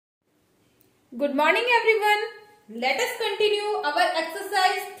Good morning everyone. Let us continue our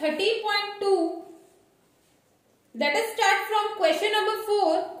exercise 30.2. Let us start from question number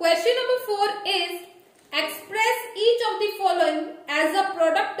 4. Question number 4 is express each of the following as a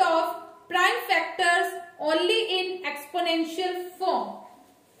product of prime factors only in exponential form.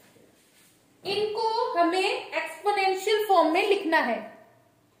 इनको हमें exponential form में लिखना है.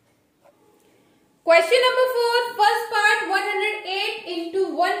 Question number 4 first part 108 into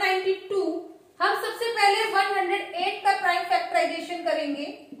 192. हम सबसे पहले 108 का prime factorisation करेंगे.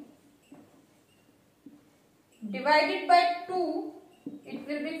 Divided by 2 it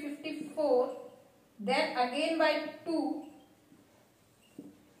will be 54. Then again by 2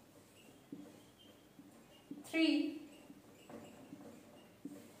 3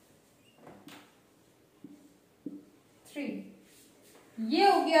 3.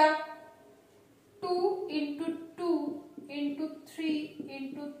 ये हो गया 2 into 2 into 3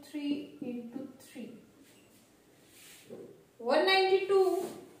 into 3 into 3. 192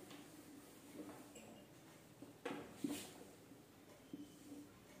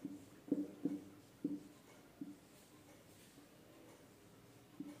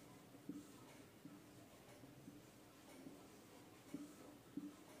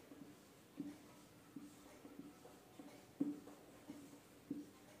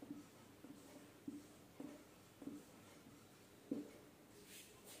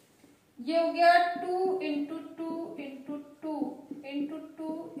 ये हो गया 2 into 2 into 2 into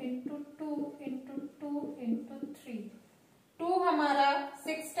 2 into 2 into 2 into 3. 2 हमारा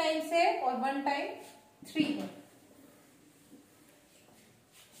 6 टाइम्स है और 1 टाइम 3 है.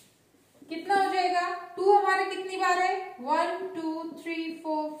 कितना हो जाएगा? 2 हमारे कितनी बार है? 1 2 3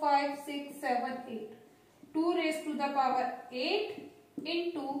 4 5 6 7 8. 2 raised to the power 8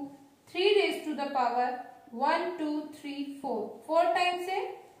 into 3 raised to the power 1 2 3 4. 4 times है.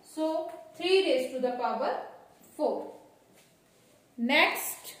 So 3 raised to the power 4.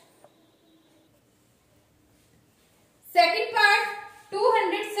 Next, second part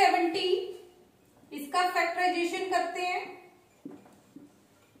 270. इसका फैक्टराइजेशन करते हैं.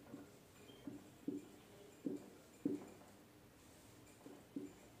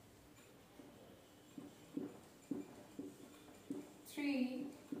 Three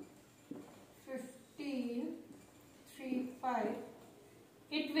 15 3 5.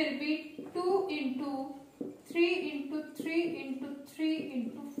 It will be 2 into 3 into 3 into 3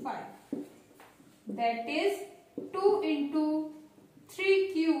 into 5. That is 2 into 3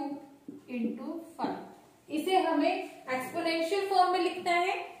 cube into 5. इसे हमें exponential form में लिखना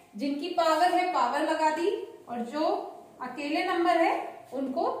है. जिनकी पावर है पावर लगा दी और जो अकेले नंबर है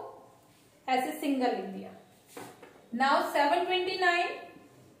उनको ऐसे सिंगल लिख दिया. Now 729.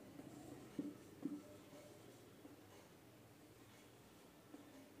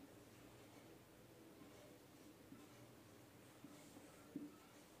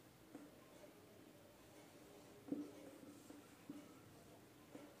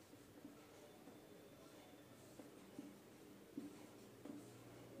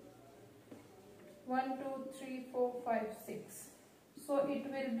 1 2 3 4 5 6. So it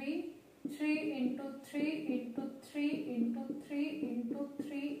will be 3 into 3 into 3 into 3 into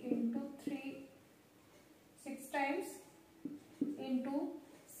 3 into 3 6 times into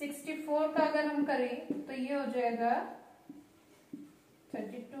 64 का अगर हम करें तो ये हो जाएगा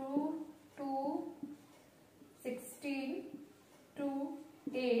 32 2 16 2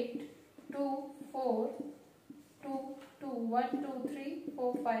 8 2 4 2 2 1 2 3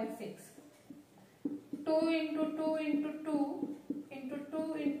 4 5 6. 2 into 2 into 2 into 2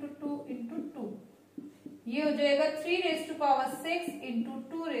 into 2 into 2. ये हो जाएगा 3 raised to power 6 into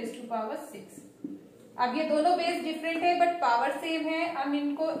 2 raised to power 6. अब ये दोनों बेस डिफरेंट है बट पावर सेम है. हम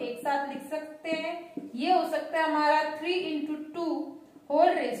इनको एक साथ लिख सकते हैं. ये हो सकता है हमारा 3 into 2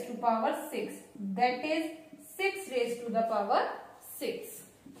 whole raised to power 6. That is 6 raised to the power 6.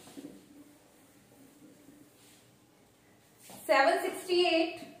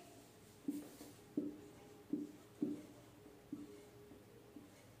 768.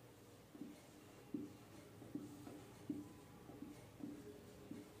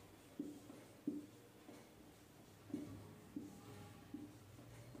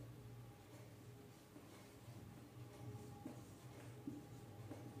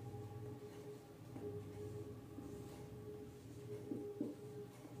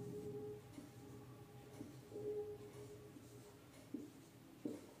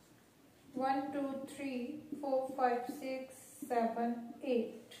 1 2 3 4 5 6 7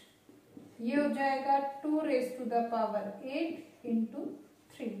 8. ये हो जाएगा 2 raised to the power 8 into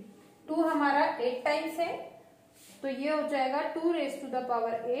 3. 2 हमारा 8 टाइम्स है तो ये हो जाएगा 2 raised to the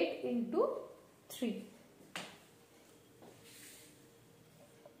power 8 into 3.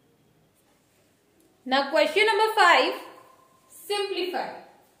 Now question number 5, simplify.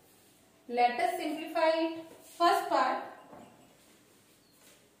 Let us simplify it. First part,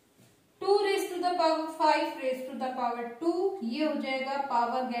 2 raised to the power 5 raised to the power 2, ये हो जाएगा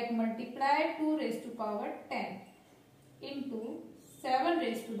power gate multiplied 2 raised to power 10 into 7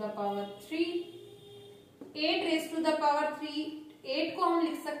 raised to the power 3, 8 raised to the power 3, 8 को हम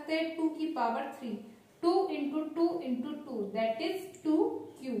लिख सकते हैं 2 की power 3, 2 into 2 into 2 that is 2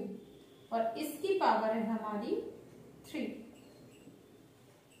 cube, और इसकी पावर है हमारी 3.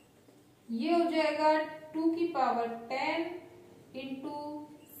 ये हो जाएगा 2 की पावर 10 into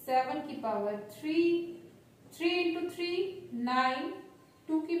 7 की पावर 3, 3 into 3 9,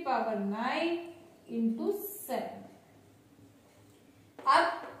 2 की पावर 9 into 7. अब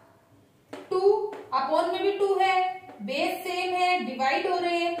 2 अपॉन में भी 2 है, बेस सेम है, डिवाइड हो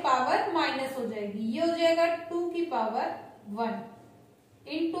रहे हैं, पावर माइनस हो जाएगी. ये हो जाएगा 2 की पावर 1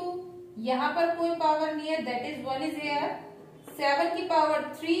 इंटू, यहां पर कोई पावर नहीं है, दैट इज 1 इज हियर. 7 की पावर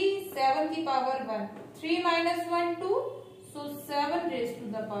 3, 7 की power 1, 3 minus 1 2, so 7 raised to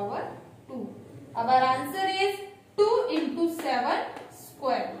the power 2. Our answer is 2 into 7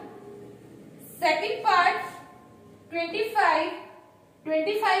 square. Second part 25,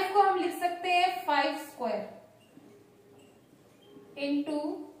 25 को हम लिख सकते हैं 5 square into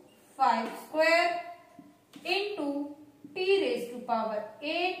 5 square into t raised to power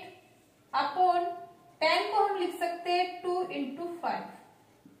 8 upon 10 को हम लिख सकते हैं 2 into 5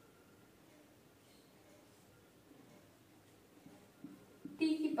 t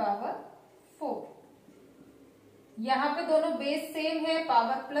की पावर 4. यहां पे दोनों बेस सेम है,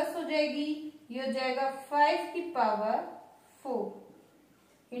 पावर प्लस हो जाएगी, ये हो जाएगा 5 की power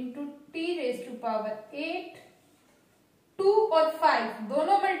 4 into T raise to power 8. 2 और 5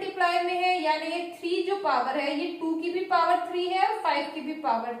 दोनों मल्टीप्लाई में है, यानी ये 3 जो पावर है ये 2 की भी पावर 3 है और 5 की भी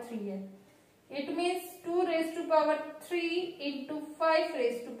पावर 3 है. It means 2 raise to power 3 into 5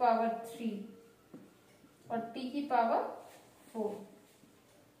 raise to power 3 और t की पावर 4.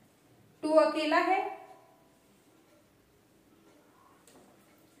 2 अकेला है.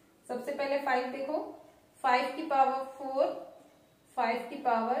 सबसे पहले 5 देखो, 5 की पावर 4, 5 की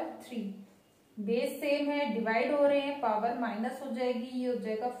पावर 3, बेस सेम है, डिवाइड हो रहे हैं, पावर माइनस हो जाएगी, ये हो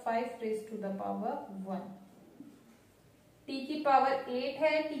जाएगा 5 raise to the power 1. t की पावर 8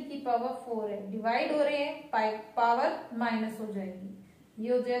 है, t की पावर 4 है, डिवाइड हो रहे हैं, पावर माइनस हो जाएगी,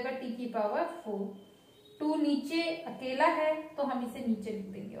 ये हो जाएगा t की पावर 4. 2 नीचे अकेला है तो हम इसे नीचे लिख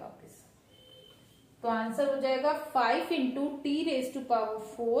देंगे वापस. तो आंसर हो जाएगा 5 into T raise to power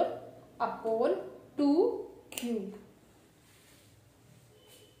 4 upon 2 cube.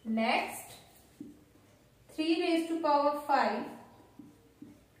 Next 3 raise to power 5,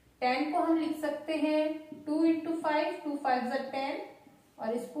 10 को हम लिख सकते हैं 2 इंटू 5, 2 5 10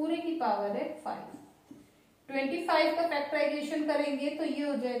 और इस पूरे की पावर है 5. 25 का फैक्टराइजेशन करेंगे तो ये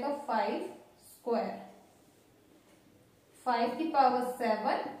हो जाएगा 5 स्क्वायर. 5 की पावर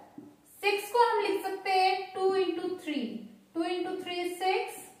 7, 6 को हम लिख सकते हैं 2 इंटू 3, 2 इंटू 3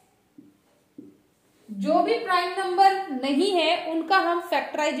 6. जो भी प्राइम नंबर नहीं है उनका हम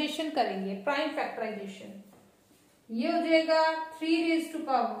फैक्टराइजेशन करेंगे, प्राइम फैक्टराइजेशन. ये हो जाएगा 3 रेज टू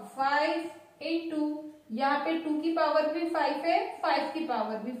पावर 5 इंटू, यहाँ पे 2 की पावर भी 5 है, 5 की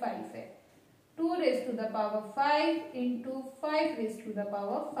पावर भी 5 है, 2 raise to the power 5 into 5 raise to the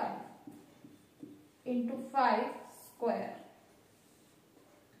power 5 into 5 square.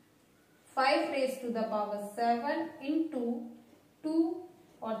 5 raise to the power 7 into 2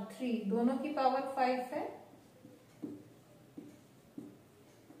 और 3 दोनों की पावर 5 है.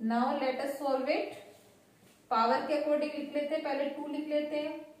 Now let us solve it. Power के अकॉर्डिंग लिख लेते हैं, पहले 2 लिख लेते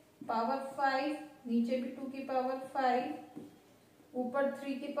हैं, पावर 5, नीचे भी 2 की पावर 5, ऊपर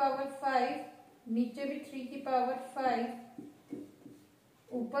 3 की पावर 5, नीचे भी 3 की पावर 5,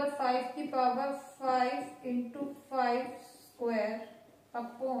 ऊपर 5 की power 5 into 5 square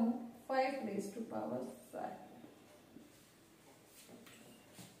upon 5 raise to power 5.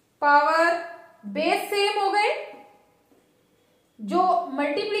 Power base same हो गए, जो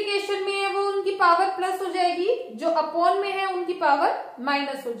मल्टीप्लीकेशन में है वो उनकी पावर प्लस हो जाएगी, जो अपॉन में है उनकी पावर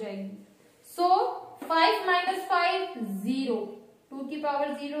माइनस हो जाएगी. सो 5 माइनस 5 0, 2 की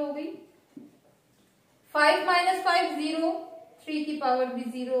पावर 0 हो गई. 5 माइनस 5 0, 3 की पावर भी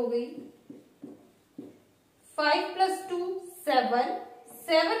 0 हो गई. 5 प्लस 2 7,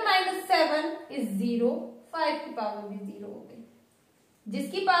 7 माइनस 7 इज 0, 5 की पावर भी 0 हो गई.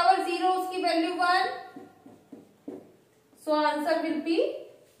 जिसकी पावर 0 उसकी value 1, so answer will be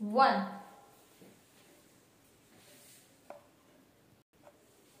 1.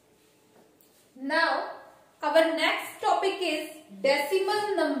 Now, our next topic is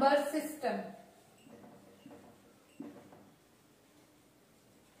decimal number system.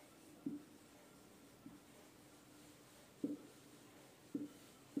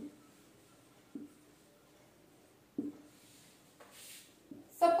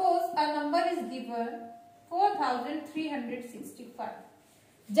 Suppose a number is given 4365.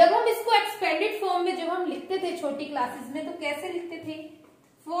 जब हम इसको एक्सपेंडेड फॉर्म में जब हम लिखते थे छोटी क्लासेस में तो कैसे लिखते थे?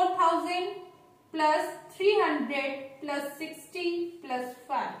 4000 plus 300 plus 60 plus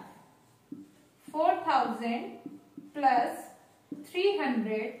 5. 4000 plus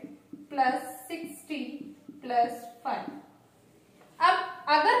 300 plus 60 plus 5. अब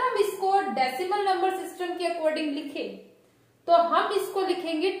अगर हम इसको डेसिमल नंबर सिस्टम के अकॉर्डिंग लिखें तो हम इसको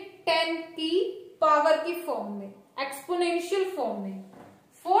लिखेंगे 10 की पावर की फॉर्म में, एक्सपोनेंशियल फॉर्म में.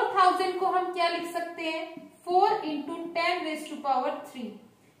 4000 को हम क्या लिख सकते हैं? 4 into 10 raise to power 3.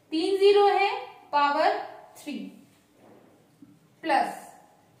 3 zero है, पावर 3 प्लस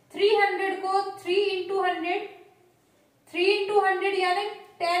 300 को 3 इंटू 100, 3 इंटू 100 यानी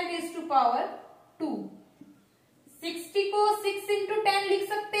 10 रेज टू पावर 2. 60 को 6 इंटू 10 लिख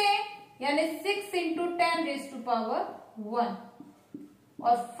सकते हैं यानी 6 इंटू 10 रेज टू पावर 1.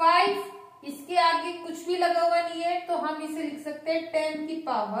 और 5 इसके आगे कुछ भी लगा हुआ नहीं है तो हम इसे लिख सकते हैं 10 की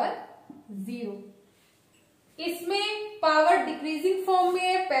पावर 0. इसमें पावर डिक्रीजिंग फॉर्म में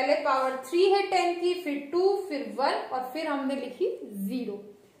है. पहले पावर 3 है 10 की, फिर 2, फिर 1 और फिर हमने लिखी 0.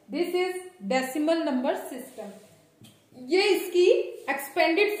 This is decimal number system. ये इसकी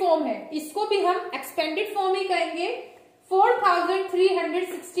एक्सपेंडेड फॉर्म है. इसको भी हम एक्सपेंडेड फॉर्म ही कहेंगे.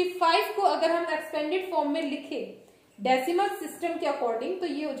 4365 को अगर हम एक्सपेंडेड फॉर्म में लिखे डेसिमल सिस्टम के अकॉर्डिंग तो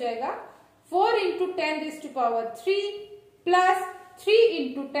ये हो जाएगा 4 into 10 raise to power 3 plus 3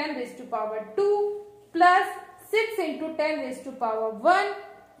 into 10 raise to power 2 plus 6 into 10 raise to power 1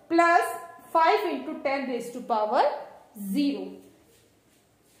 plus 5 into 10 raise to power 0.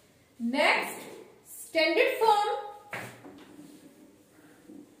 Next standard form.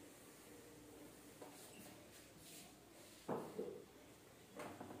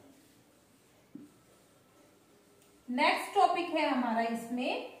 Next topic है हमारा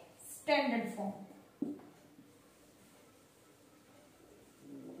इसमें स्टैंडर्ड फॉर्म.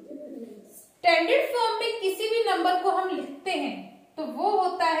 स्टैंडर्ड फॉर्म में किसी भी नंबर को हम लिखते हैं तो वो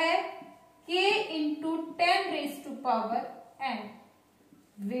होता है k into 10 raise to power n,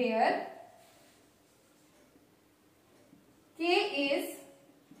 where k is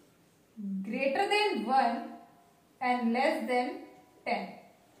greater than 1 and less than 10.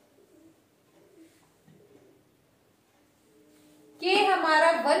 के हमारा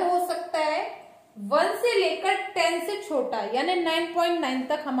 1 हो सकता है, 1 से लेकर 10 से छोटा यानी 9.9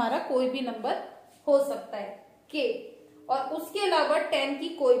 तक हमारा कोई भी नंबर हो सकता है के. और उसके अलावा 10 की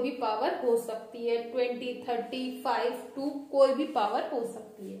कोई भी पावर हो सकती है, 20, 30, 5, 2 कोई भी पावर हो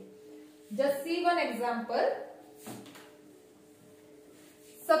सकती है. Just see one example.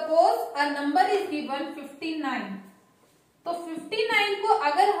 Suppose a number is given 59. तो 59 को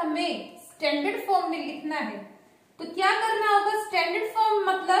अगर हमें स्टैंडर्ड फॉर्म में लिखना है तो क्या करना होगा? स्टैंडर्ड फॉर्म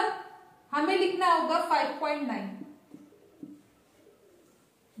मतलब हमें लिखना होगा 5.9.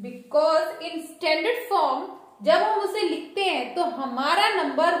 बिकॉज इन स्टैंडर्ड फॉर्म जब हम उसे लिखते हैं तो हमारा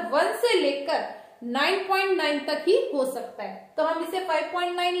नंबर 1 से लेकर 9.9 तक ही हो सकता है. तो हम इसे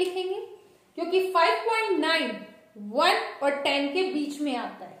 5.9 लिखेंगे क्योंकि 5.9 1 और 10 के बीच में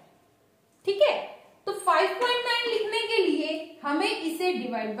आता है. ठीक है, तो 5.9 लिखने के लिए हमें इसे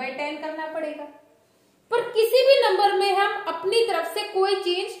डिवाइड बाय 10 करना पड़ेगा. पर किसी भी नंबर में हम अपनी तरफ से कोई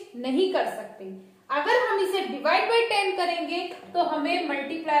चेंज नहीं कर सकते. अगर हम इसे डिवाइड बाय 10 करेंगे तो हमें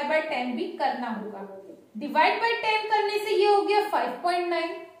मल्टीप्लाई बाय 10 भी करना होगा. डिवाइड बाय 10 करने से ये हो गया 5.9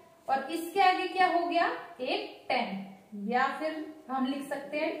 और इसके आगे क्या हो गया? एक 10, या फिर हम लिख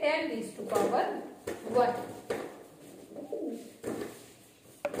सकते हैं 10 raise to power 1.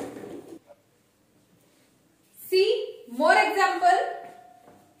 C more example.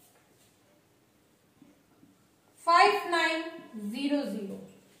 5900.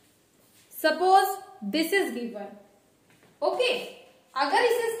 Suppose this is given. Okay, अगर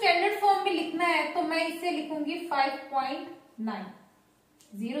इसे स्टैंडर्ड फॉर्म में लिखना है तो मैं इसे लिखूंगी 5.9.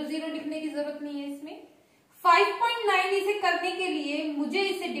 00 लिखने की जरूरत नहीं है इसमें. 5.9 इसे करने के लिए मुझे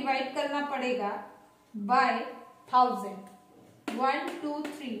इसे डिवाइड करना पड़ेगा बाय 1000. 1, 2,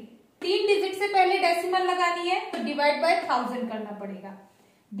 3 3 डिजिट से पहले डेसिमल लगानी है तो डिवाइड बाय 1000 करना पड़ेगा.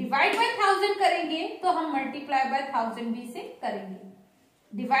 डिवाइड बाय 1000 करेंगे तो हम मल्टीप्लाई बाय 1000 भी से करेंगे.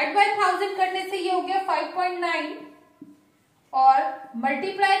 डिवाइड बाय 1000 करने से ये हो गया 5.9 और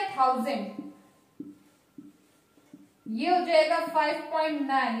मल्टीप्लाई 1000 ये हो जाएगा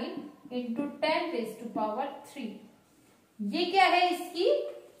 5.9 इंटू 10⁻3। ये क्या है इसकी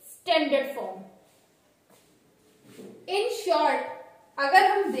स्टैंडर्ड फॉर्म। इन शॉर्ट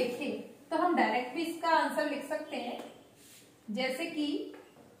अगर हम देखें तो हम डायरेक्ट भी इसका आंसर लिख सकते हैं, जैसे कि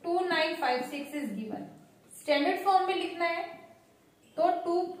 2956 इज गिवन। स्टैंडर्ड फॉर्म में लिखना है तो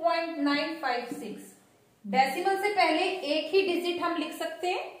 2.956, डेसिमल से पहले एक ही डिजिट हम लिख सकते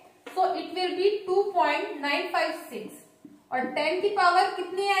हैं, तो इट विल बी 2.956। और 10 की पावर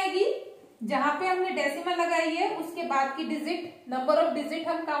कितनी आएगी, जहां पे हमने डेसिमल लगाई है उसके बाद की डिजिट, नंबर ऑफ डिजिट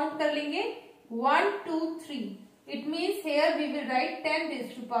हम काउंट कर लेंगे 1 2 3। It means here we will write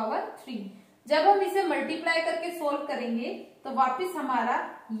 10⁻3। जब हम इसे मल्टीप्लाई करके सोल्व करेंगे तो वापस हमारा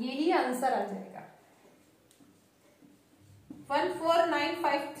यही आंसर आ जाएगा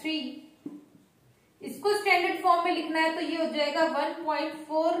 14953। इसको स्टैंडर्ड फॉर्म में लिखना है तो ये हो जाएगा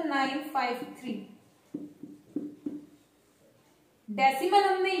 1.4953। डेसिमल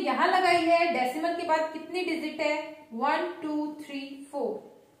हमने यहां लगाई है, डेसिमल के बाद कितनी डिजिट है 1 2 3 4,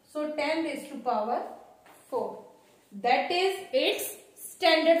 सो 10⁻4। That is it's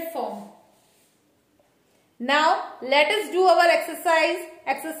standard form. Now let us do our exercise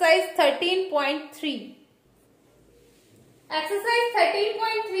 13.3। Exercise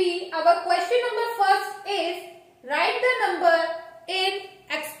 13.3, our question number first is write the number in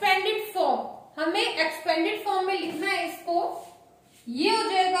expanded form। हमें expanded form में लिखना है इसको। ये हो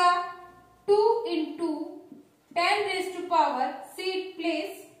जाएगा 2 into 10⁻,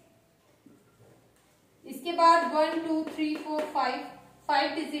 प्लेस, इसके बाद 1 2 3 4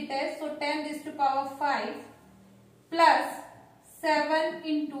 5 डिजिट है, सो 10⁻5 प्लस 7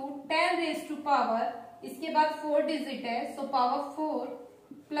 into 10⁻, इसके बाद 4 डिजिट है, so power 4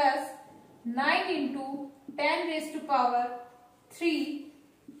 plus 9 into 10⁻3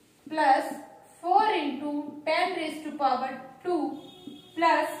 plus 4 into 10⁻2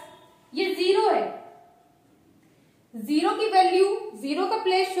 plus ये 0 है। 0 की वैल्यू, 0 का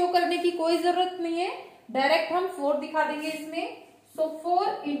प्लेस शो करने की कोई जरूरत नहीं है, डायरेक्ट हम 4 दिखा देंगे इसमें, सो 4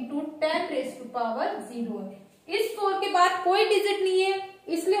 into 10⁻0 है। इस 4 के बाद कोई डिजिट नहीं है,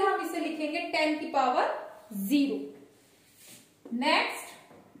 इसलिए हम इसे लिखेंगे 10⁻0। Next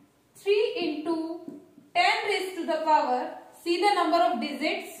 3 into 10⁻, see the number of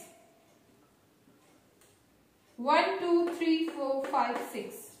digits 1 2 3 4 5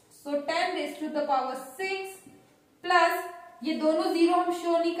 6, so 10⁻6 plus ये दोनों 0 हम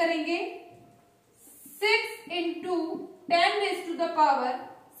शो नहीं करेंगे, 6 into 10⁻,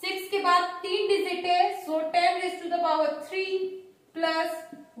 6 के बाद 3 डिजिट है, सो 10⁻3 प्लस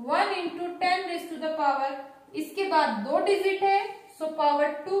 1 into 10⁻, इसके बाद 2 डिजिट है, so power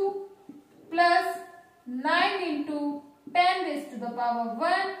 2 plus 9 into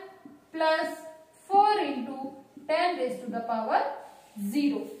 10⁻1 plus 4 into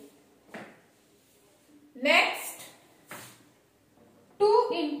 10⁻0। Next 2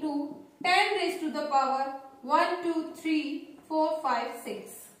 into 10⁻, 1 2 3 4 5 6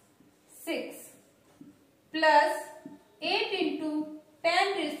 plus 8 into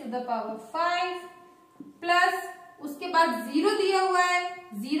 10⁻5 plus उसके बाद 0 दिया हुआ है,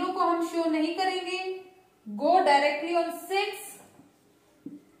 0 को हम शो नहीं करेंगे, गो डायरेक्टली ऑन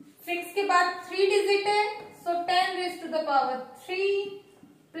 6 के बाद 3 डिजिट है, सो 10⁻3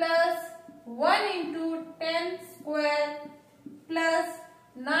 plus 1 into 10 square plus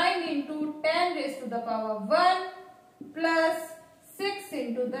 9 into 10⁻1 plus 6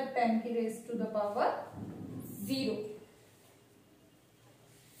 into the 10⁻0।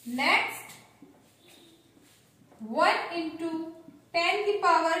 Next 1 into 10 की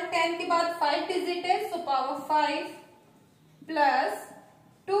पावर, 10 के बाद 5 डिजिट है, सो पावर 5 प्लस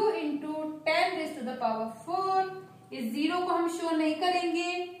 2 into 10⁻4, इस 0 को हम शो नहीं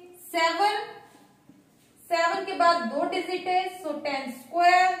करेंगे, 7 के बाद 2 डिजिट है, सो 10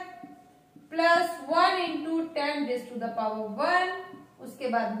 स्क्वायर प्लस 1 into 10⁻1, उसके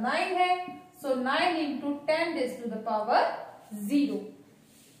बाद 9 है, सो 9 into 10⁻0।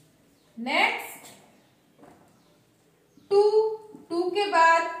 नेक्स्ट 2 के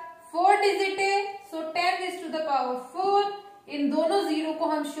बाद 4 डिजिट है, सो 10⁻4, इन दोनों 0 को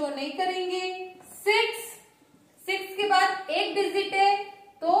हम शो नहीं करेंगे, 6 के बाद 1 डिजिट है,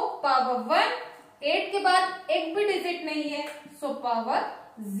 तो पावर 1, 8 के बाद एक भी डिजिट नहीं है, so power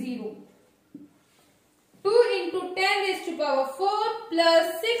 0। 2 into 10⁻4 plus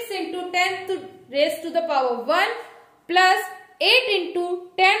 6 into 10⁻1 plus 8 into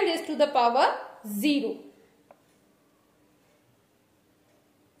 10⁻0।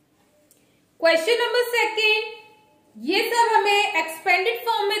 Question number second, ये सब हमें एक्सपेंडेड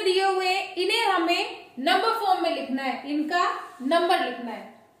फॉर्म में दिए हुए, इन्हें हमें नंबर फॉर्म में लिखना है, इनका नंबर लिखना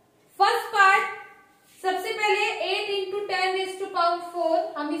है। फर्स्ट पार्ट, सबसे पहले 8 इंटू 10 रेज़ टू पावर 4,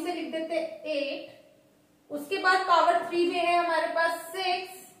 हम इसे लिख देते 8। उसके बाद पावर 3 में है हमारे पास 6,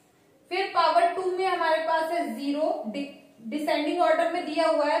 फिर पावर 2 में हमारे पास है 0, डिसेंडिंग ऑर्डर में दिया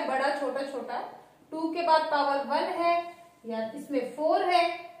हुआ है, बड़ा छोटा छोटा। 2 के बाद पावर 1 है, या इसमें 4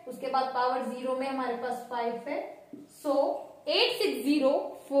 है, उसके बाद पावर 0 में हमारे पास 5 है। सो 8 6 0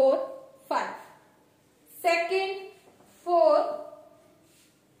 4 5। सेकेंड 4,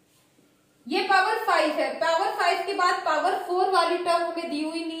 ये पावर 5 है। पावर 5 के बाद पावर 4 वाली टर्म हमें दी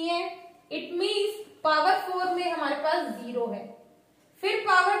हुई नहीं है, इट मीन्स पावर 4 में हमारे पास 0 है। फिर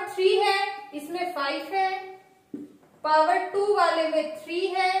पावर 3 है, इसमें 5 है। पावर 2 वाले में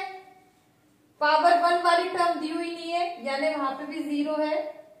 3 है। पावर 1 वाली टर्म दी हुई नहीं है, यानी वहां पे भी 0 है।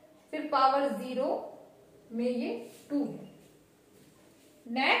 फिर पावर 0 में ये 2 है।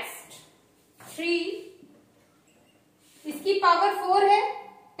 नेक्स्ट 3, इसकी पावर 4 है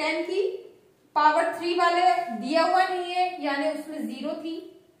 10 की। पावर 3 वाले दिया हुआ नहीं है, यानी उसमें 0 थी।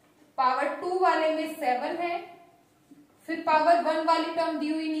 पावर 2 वाले में 7 है। फिर पावर 1 वाली टर्म दी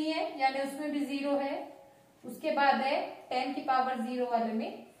हुई नहीं है, यानी उसमें भी 0 है। उसके बाद है 10 की पावर 0 वाले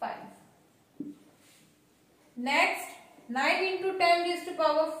में 5। Next 9 into 10 raise to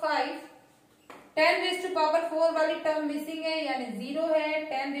power 5, 10 raise to power 4 वाली टर्म मिसिंग है, यानी 0 है।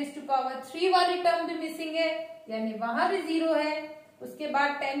 10 रेज़ टू पावर 3 वाली टर्म भी मिसिंग है, यानी वहां भी 0 है। उसके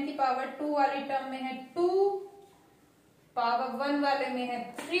बाद 10 की पावर 2 वाली टर्म में है 2, पावर 1 वाले में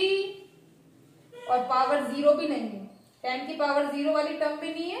है 3, और पावर 0 भी नहीं है। 10 की पावर 0 वाली टर्म भी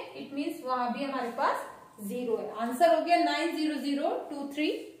नहीं है, इट मीन्स वहां भी हमारे पास 0 है। आंसर हो गया 9 0 0 2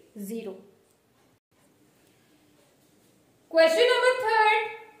 3 0। Question number 3,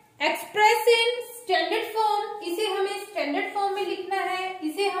 express in standard form. इसे हमें स्टैंडर्ड फॉर्म में लिखना है।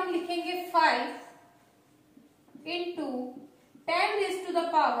 इसे हम लिखेंगे 5 into 10 raise to the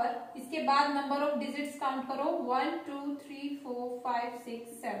power, इसके बाद नंबर ऑफ डिजिट्स काउंट करो, 1 2 3 4 5 6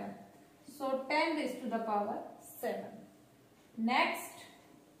 7, सो 10 raise to the power 7। Next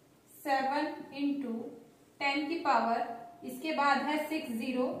 7 into 10 की पावर, इसके बाद है 6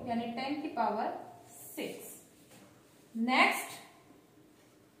 0, यानी 10 की पावर 6। नेक्स्ट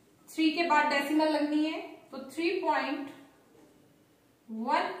 3 के बाद डेसिमल लगनी है, तो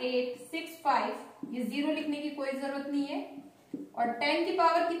 3.1865, ये 0 लिखने की कोई जरूरत नहीं है। और 10 की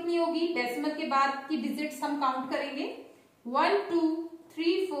पावर कितनी होगी, डेसिमल के बाद की डिजिट्स हम काउंट करेंगे, 1 2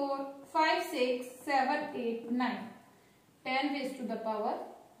 3 4 5 6 7 8 9, 10 raise to the power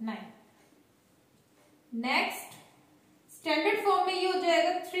 9। Next standard form में ये हो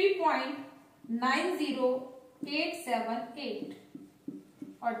जाएगा 3.90878,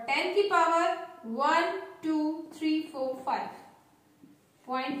 और 10 की पावर 1 2 3 4 5,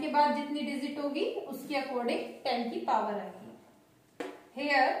 पॉइंट के बाद जितनी डिजिट होगी उसके अकॉर्डिंग 10 की पावर आएगी।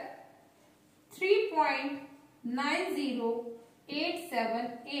 Here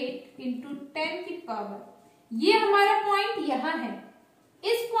 3.90878 into 10 की पावर, ये हमारा पॉइंट यहां है।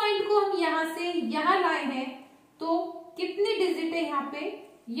 इस पॉइंट को हम यहां से यहां लाए हैं, तो कितनी डिजिट है यहाँ पे,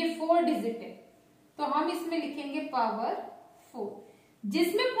 ये 4 डिजिट है, तो हम इसमें लिखेंगे पावर 4।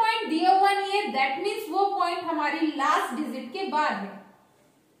 जिसमें पॉइंट दिया हुआ नहीं है, दैट मीन्स वो पॉइंट हमारी लास्ट डिजिट के बाद है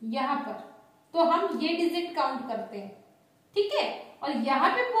यहां पर, तो हम ये डिजिट काउंट करते हैं, ठीक है। और यहाँ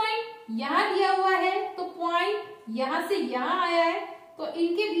पे पॉइंट यहाँ दिया हुआ है, तो पॉइंट यहां से यहां आया है, तो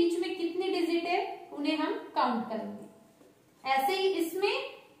इनके बीच में कितनी डिजिट है उन्हें हम काउंट करेंगे। ऐसे ही इसमें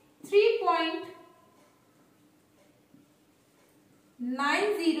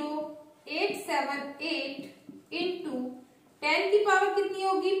 3.90878 इंटू 10 की पावर कितनी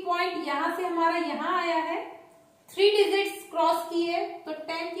होगी, पॉइंट यहां से हमारा यहां आया है, 3 डिजिट्स क्रॉस की है, तो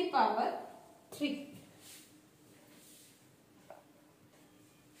 10 की पावर 3।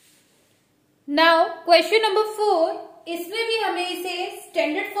 नाउ क्वेश्चन नंबर 4, इसमें भी हमें इसे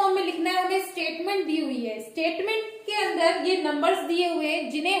स्टैंडर्ड फॉर्म में लिखना है। हमें स्टेटमेंट दी हुई है, स्टेटमेंट के अंदर ये नंबर्स दिए हुए हैं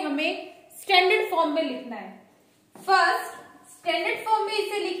जिन्हें हमें स्टैंडर्ड फॉर्म में लिखना है। फर्स्ट स्टैंडर्ड फॉर्म में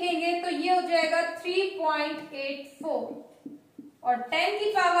इसे लिखेंगे तो ये हो जाएगा 3.84, और 10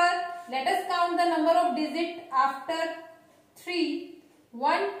 की power, let us count the number of digit after 3,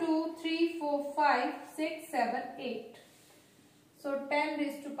 1 2 3 4 5 6 7 8, so 10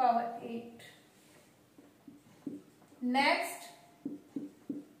 raised to power 8। Next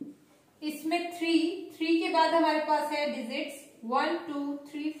इसमें 3 के बाद हमारे पास है digits 1 2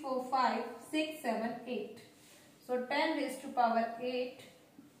 3 4 5 6 7 8, so 10 raise to power 8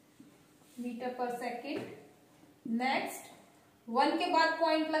 metre पर सेकेंड। नेक्स्ट 1 के बाद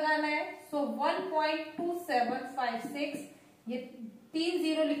पॉइंट लगाना है, सो 1.2756, ये 3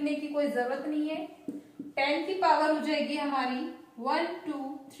 0 लिखने की कोई जरूरत नहीं है। 10 की पावर हो जाएगी हमारी 1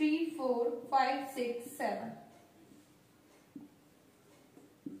 2 3 4 5 6 7.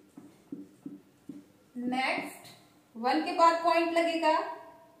 नेक्स्ट 1 के बाद पॉइंट लगेगा.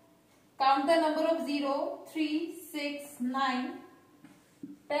 Count the number of 0 3 6 9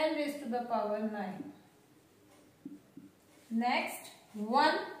 10 raised to the power 9. Next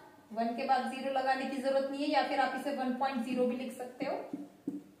 1 के बाद 0 लगाने की जरूरत नहीं है, या फिर आप इसे 1.0 भी लिख सकते हो.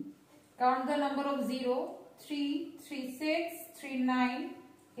 Count the number of 0 3 3 6 3 9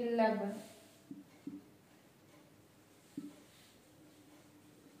 11.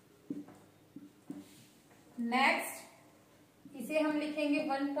 Next इसे हम लिखेंगे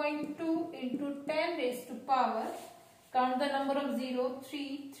 1.2 into 10 raise to power. Count the number of 0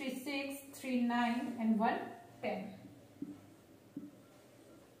 3 3 6 3 9 and 1 10.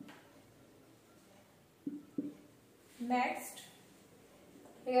 Next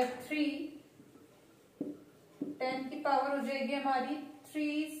here 3 10 की पावर हो जाएगी हमारी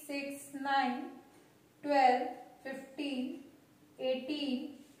 3 6 9 12 15 18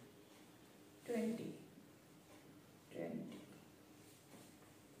 20.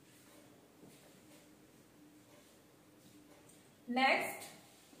 Next,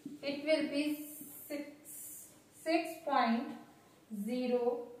 it will be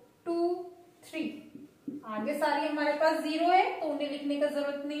 6.023. आगे सारी हमारे पास 0 है तो उन्हें लिखने का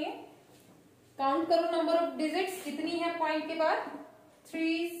जरूरत नहीं है. काउंट करो नंबर ऑफ डिजिट्स कितनी है पॉइंट के बाद.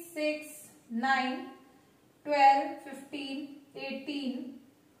 3 6 9 12 15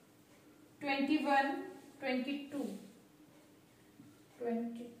 18 21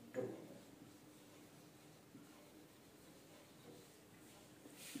 22.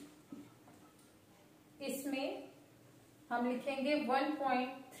 इसमें हम लिखेंगे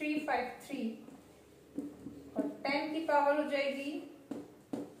 1.353 और 10 की पावर हो जाएगी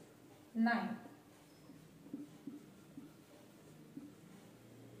 9.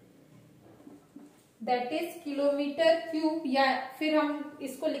 दैट इज किलोमीटर क्यूब, या फिर हम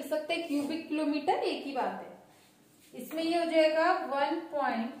इसको लिख सकते हैं क्यूबिक किलोमीटर, एक ही बात है. इसमें ये हो जाएगा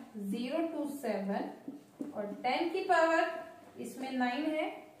 1.027 और 10 की पावर इसमें 9 है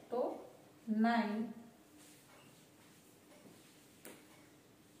तो 9